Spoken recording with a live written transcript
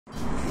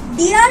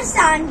Dear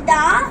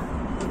Santa,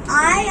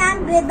 I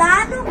am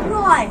Hridaan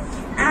Oberoi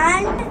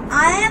and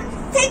I am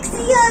 6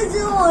 years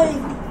old.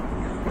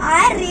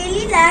 I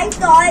really like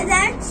toys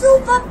and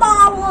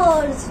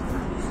superpowers.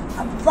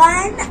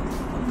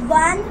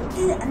 One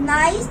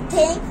nice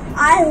thing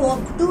I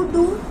hope to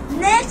do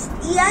next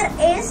year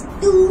is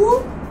to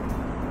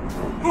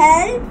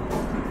help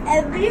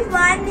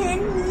everyone in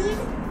need.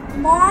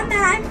 Mom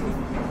and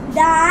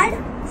Dad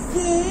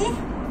say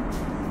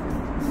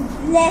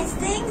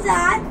blessings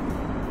are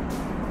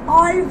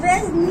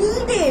always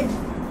needed.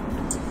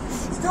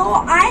 So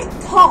I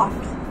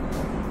thought,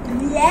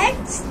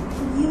 let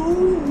you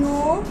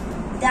know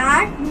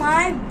that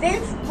my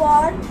wish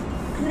for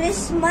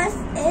Christmas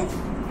is,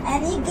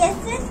 any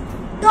guesses?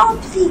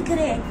 Top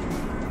secret.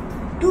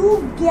 To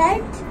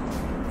get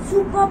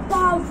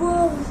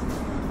superpowers.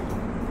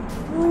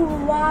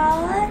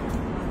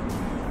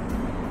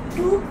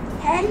 To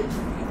help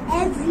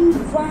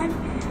everyone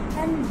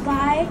and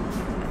by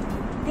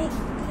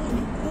making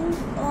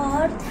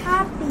Earth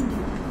happy.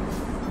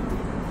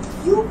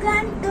 You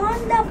can turn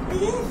the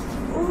page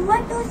over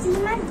to see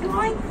my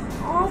drawing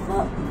of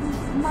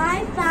my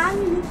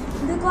family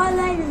because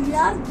I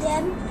love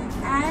them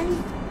and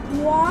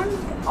want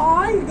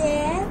all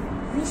their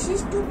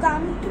wishes to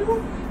come true.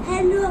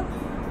 Hello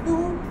to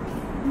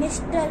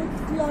Mr.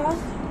 Claus,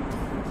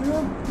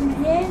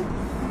 Rudolph,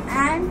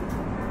 and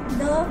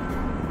the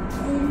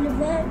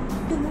Elver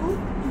to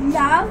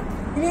love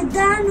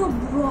Hridaan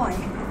Oberoi.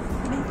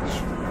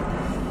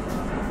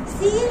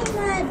 See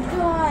my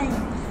drawing.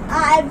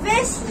 I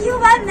wish you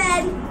a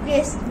Merry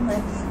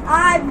Christmas.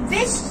 I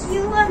wish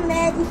you a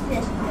Merry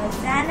Christmas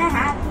and a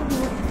Happy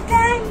New Year.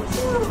 Thank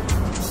you.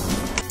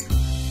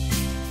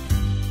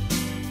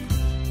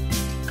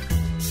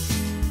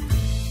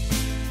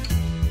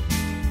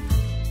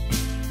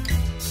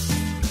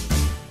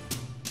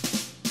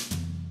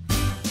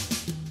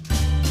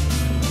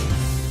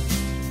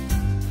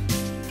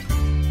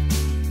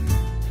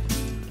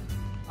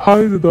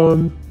 Hi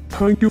Hridaan,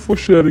 thank you for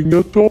sharing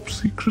your top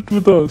secret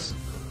with us.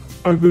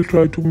 I will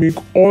try to make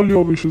all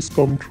your wishes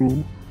come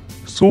true.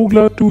 So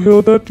glad to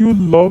hear that you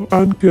love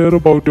and care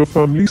about your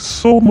family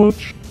so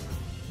much.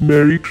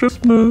 Merry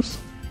Christmas!